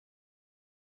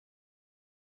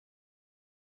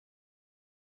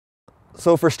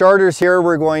So for starters here,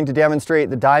 we're going to demonstrate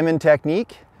the diamond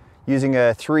technique using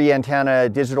a 3 antenna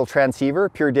digital transceiver,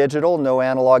 pure digital, no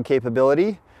analog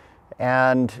capability,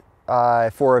 and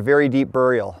for a very deep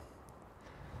burial.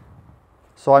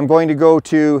 So I'm going to go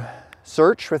to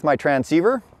search with my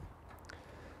transceiver.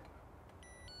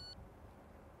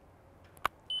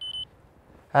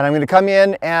 And I'm going to come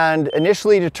in and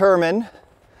initially determine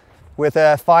with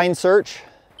a fine search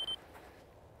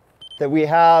that we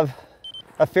have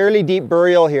a fairly deep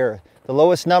burial here. The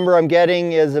lowest number I'm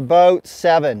getting is about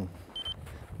 7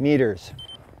 meters.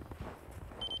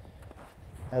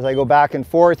 As I go back and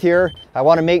forth here, I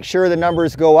want to make sure the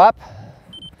numbers go up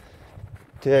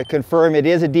to confirm it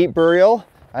is a deep burial.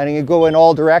 I'm going to go in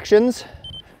all directions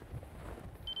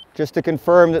just to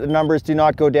confirm that the numbers do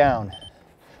not go down.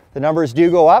 The numbers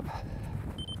do go up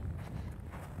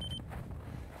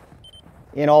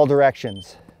in all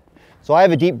directions. So I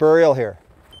have a deep burial here.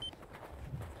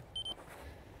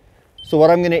 So what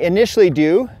I'm going to initially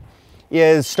do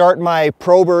is start my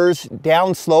probers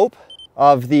downslope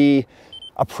of the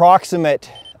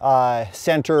approximate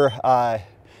center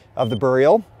of the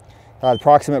burial,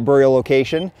 approximate burial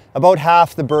location, about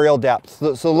half the burial depth.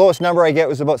 So the lowest number I get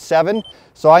was about 7.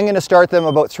 So I'm going to start them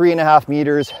about 3.5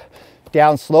 meters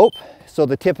downslope. So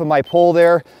the tip of my pole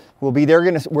there will be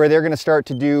where they're going to start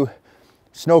to do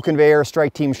snow conveyor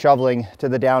strike team shoveling to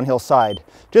the downhill side,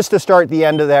 just to start the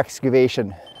end of the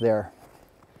excavation there.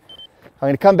 I'm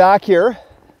going to come back here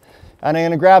and I'm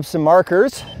going to grab some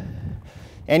markers.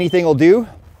 Anything will do.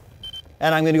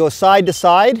 And I'm going to go side to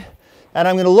side and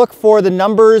I'm going to look for the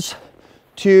numbers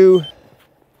to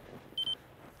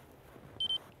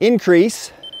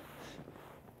increase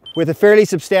with a fairly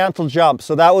substantial jump.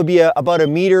 So that would be about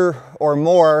 1 meter or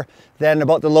more than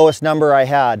about the lowest number I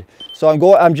had. So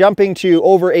I'm jumping to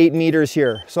over 8 meters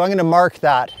here. So I'm going to mark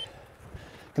that.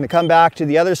 I'm going to come back to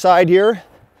the other side here.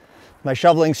 My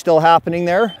shoveling's still happening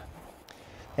there.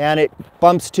 And it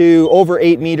bumps to over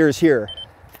 8 meters here.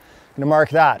 I'm going to mark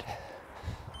that.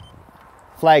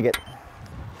 Flag it.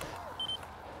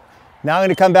 Now I'm going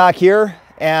to come back here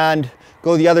and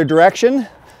go the other direction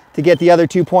to get the other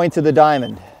 2 points of the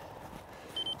diamond.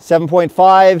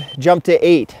 7.5, jump to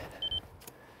 8.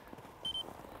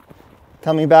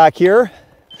 Coming back here,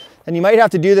 and you might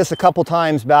have to do this a couple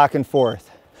times back and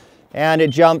forth. And it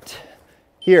jumped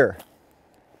here.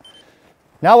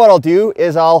 Now what I'll do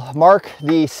is I'll mark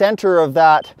the center of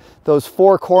those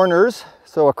 4 corners,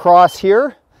 so across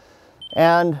here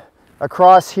and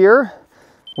across here,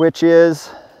 which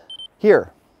is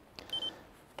here.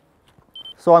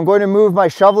 So I'm going to move my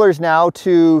shovelers now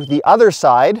to the other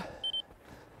side,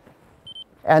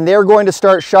 and they're going to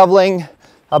start shoveling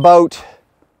about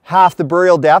half the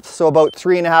burial depth, so about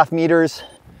 3.5 meters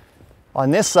on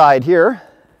this side here,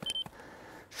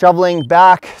 shoveling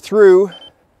back through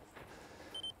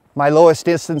my lowest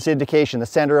distance indication, the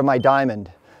center of my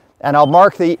diamond. And I'll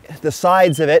mark the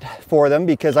sides of it for them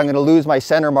because I'm going to lose my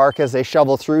center mark as they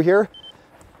shovel through here,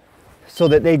 so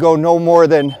that they go no more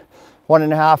than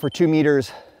 1.5 or 2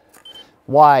 meters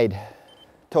wide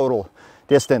total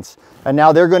distance. And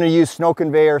now they're going to use snow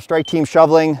conveyor strike team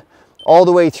shoveling all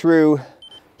the way through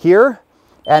here.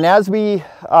 And as we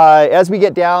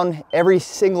get down every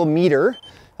single meter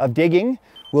of digging,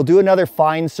 we'll do another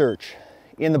fine search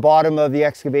in the bottom of the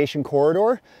excavation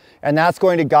corridor. And that's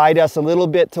going to guide us a little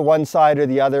bit to one side or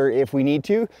the other if we need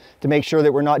to make sure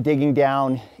that we're not digging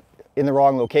down in the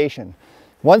wrong location.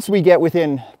 Once we get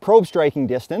within probe striking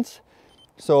distance,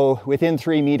 so within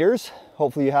 3 meters,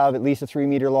 hopefully you have at least a 3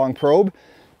 meter long probe,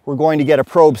 we're going to get a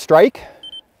probe strike.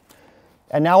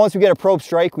 And now once we get a probe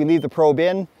strike, we leave the probe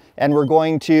in, and we're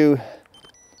going to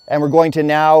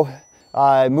now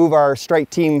move our strike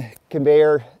team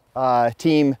conveyor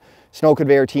snow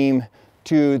conveyor team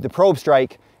to the probe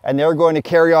strike, and they're going to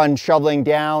carry on shoveling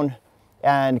down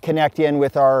and connect in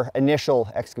with our initial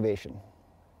excavation.